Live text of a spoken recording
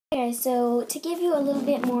Hey guys, so to give you a little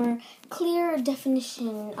bit more clear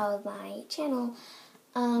definition of my channel,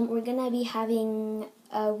 we're gonna be having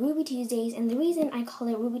Ruby Tuesdays, and the reason I call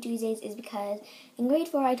it Ruby Tuesdays is because in grade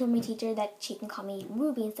 4 I told my teacher that she can call me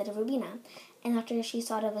Ruby instead of Rubina, and after she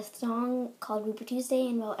thought of a song called Ruby Tuesday,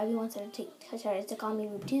 and well, everyone started to call me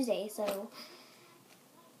Ruby Tuesday, so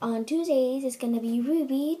on Tuesdays, it's going to be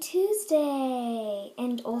Ruby Tuesday.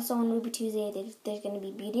 And also on Ruby Tuesday, there's going to be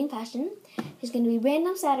beauty and fashion. There's going to be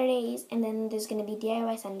random Saturdays. And then there's going to be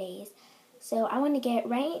DIY Sundays. So I want to get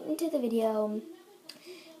right into the video.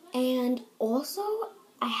 And also,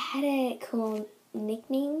 I had a cool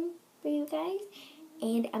nickname for you guys.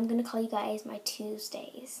 And I'm going to call you guys my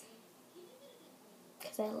Tuesdays.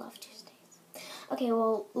 Because I love Tuesdays. Okay,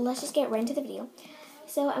 well, let's just get right into the video.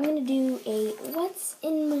 So I'm going to do a what's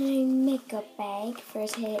in my makeup bag for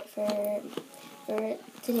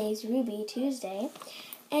today's Ruby Tuesday.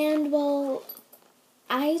 And well,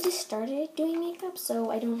 I just started doing makeup,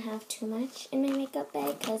 so I don't have too much in my makeup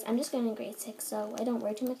bag because I'm just going to grade 6, so I don't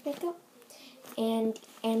wear too much makeup. And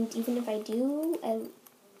even if I do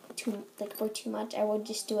wear too much, I will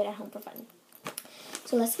just do it at home for fun.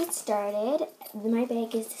 So let's get started. My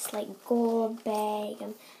bag is this like gold bag.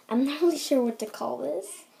 I'm not really sure what to call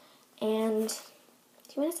this. And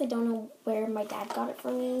to be honest, I don't know where my dad got it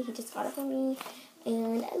for me. He just got it for me.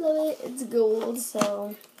 And I love it. It's gold.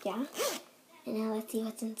 So yeah. And now let's see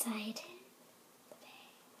what's inside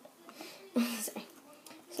the bag. Sorry.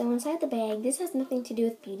 So inside the bag, this has nothing to do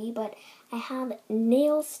with beauty, but I have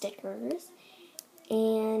nail stickers.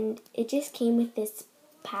 And it just came with this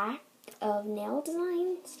pack of nail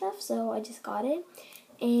design stuff, so I just got it.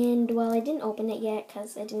 And well, I didn't open it yet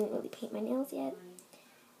because I didn't really paint my nails yet.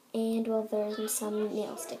 And well, there's some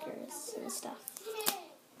nail stickers and stuff.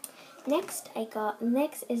 Next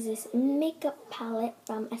is this makeup palette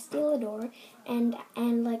from Estee Lauder, and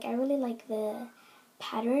like I really like the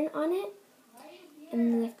pattern on it.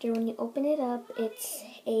 And after when you open it up, it's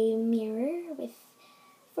a mirror with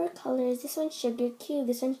 4 colors. This one's Sugar Cube.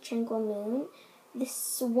 This one's Tranquil Moon.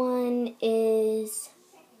 This one is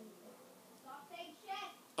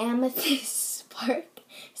Amethyst Spark.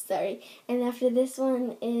 Sorry. And after this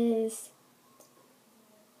one is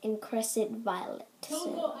Encrusted Violet.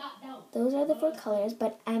 So those are the 4 colors,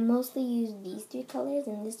 but I mostly use these 3 colors,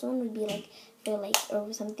 and this one would be like for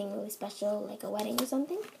or something really special, like a wedding or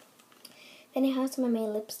something. Then I have some of my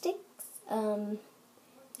lipsticks.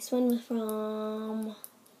 This one was from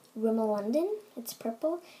Rimmel London. It's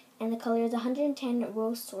purple. And the color is 110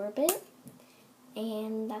 Rose Sorbet.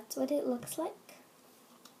 And that's what it looks like.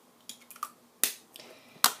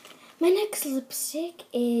 My next lipstick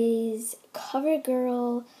is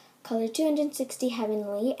CoverGirl color 260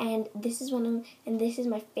 Heavenly. And this is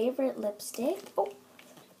my favorite lipstick. Oh.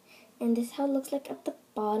 And this is how it looks like at the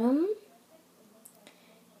bottom.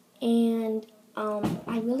 And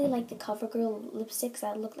I really like the CoverGirl lipsticks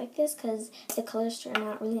that look like this because the colors turn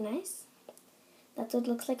out really nice. That's what it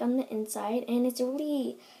looks like on the inside, and it's a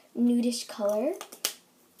really nudish color,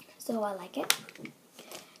 so I like it.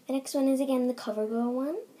 The next one is again the CoverGirl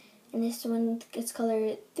one, and this one is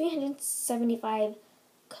color 375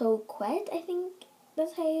 Coquette, I think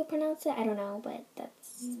that's how you pronounce it. I don't know, but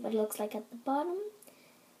that's what it looks like at the bottom.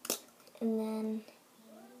 And then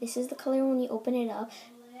this is the color when you open it up.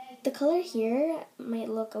 The color here might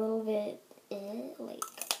look a little bit like,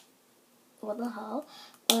 what the hell?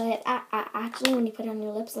 But actually, when you put it on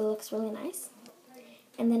your lips, it looks really nice.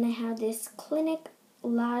 And then I have this Clinique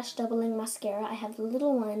Lash Doubling Mascara. I have the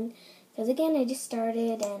little one, because again, I just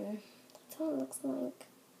started, and that's how it looks like.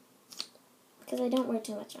 Because I don't wear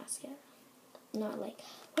too much mascara. Not like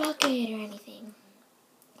Rocket or anything.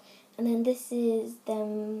 And then this is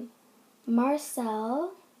the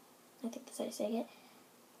Marcel, I think that's how you say it,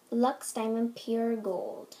 Luxe Diamond Pure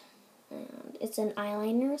Gold. And it's an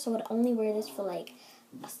eyeliner, so I would only wear this for like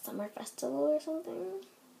a summer festival or something.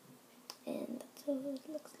 And that's what it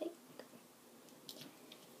looks like.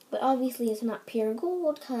 But obviously it's not pure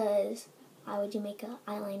gold, because how would you make an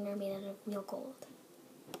eyeliner made out of real gold?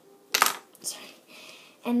 Sorry.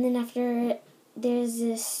 And then after, there's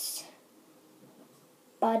this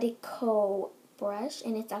Bodyco brush,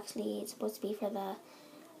 and it's actually supposed to be for the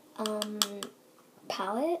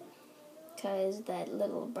palette, because that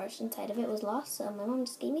little brush inside of it was lost, so my mom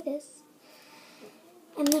just gave me this.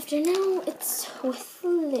 And after now, it's with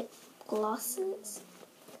lip glosses.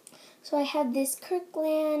 So I have this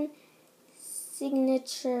Kirkland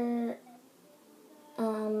Signature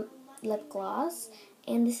lip gloss,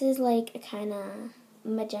 and this is like a kind of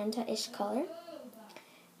magenta-ish color.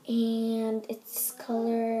 And it's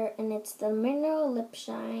the Mineral Lip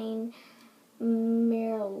Shine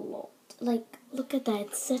Mineral like, look at that.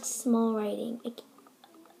 It's such small writing. I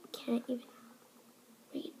can't even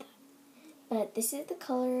read that. But this is the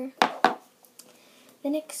color. The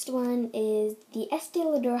next one is the Estee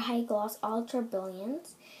Lauder High Gloss Ultra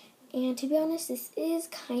Brilliance. And to be honest, this is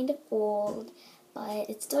kind of old, but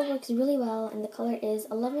it still works really well. And the color is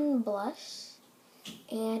 11 Blush.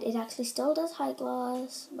 And it actually still does high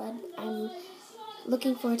gloss, but I'm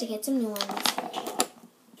looking forward to get some new ones.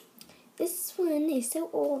 This one is so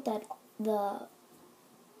old that the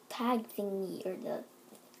tag thingy, or the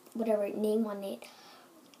whatever name on it,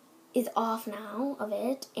 is off now of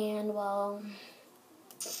it. And well,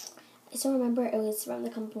 I still remember it was from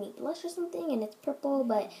the company Blush or something, and it's purple,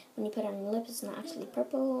 but when you put it on your lips, it's not actually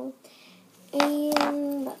purple.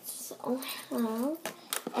 And that's all I have.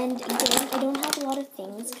 And again, I don't have a lot of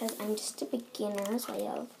things because I'm just a beginner, so I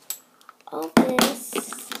have all this.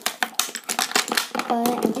 But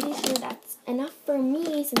I'm pretty sure that's enough for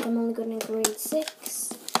me since I'm only going to grade 6.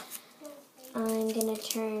 I'm going to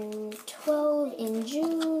turn 12 in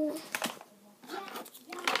June.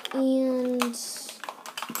 And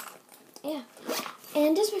yeah.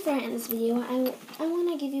 And just before I end this video, I want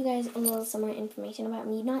to give you guys a little some more information about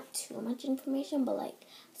me. Not too much information, but like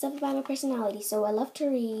stuff about my personality. So I love to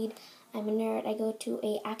read. I'm a nerd. I go to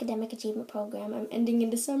a academic achievement program. I'm ending in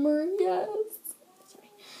December. Yes. Sorry.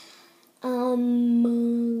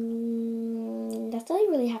 That's all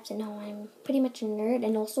you really have to know. I'm pretty much a nerd,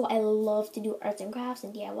 and also I love to do arts and crafts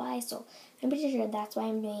and DIY. So I'm pretty sure that's why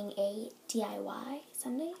I'm doing a DIY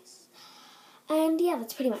Sundays. And yeah,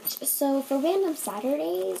 that's pretty much. So for Random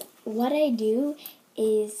Saturdays, what I do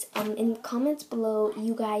is in the comments below,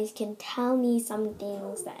 you guys can tell me some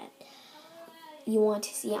things that you want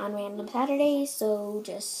to see on Random Saturdays. So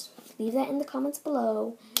just leave that in the comments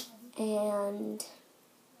below. And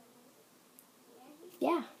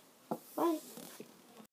yeah.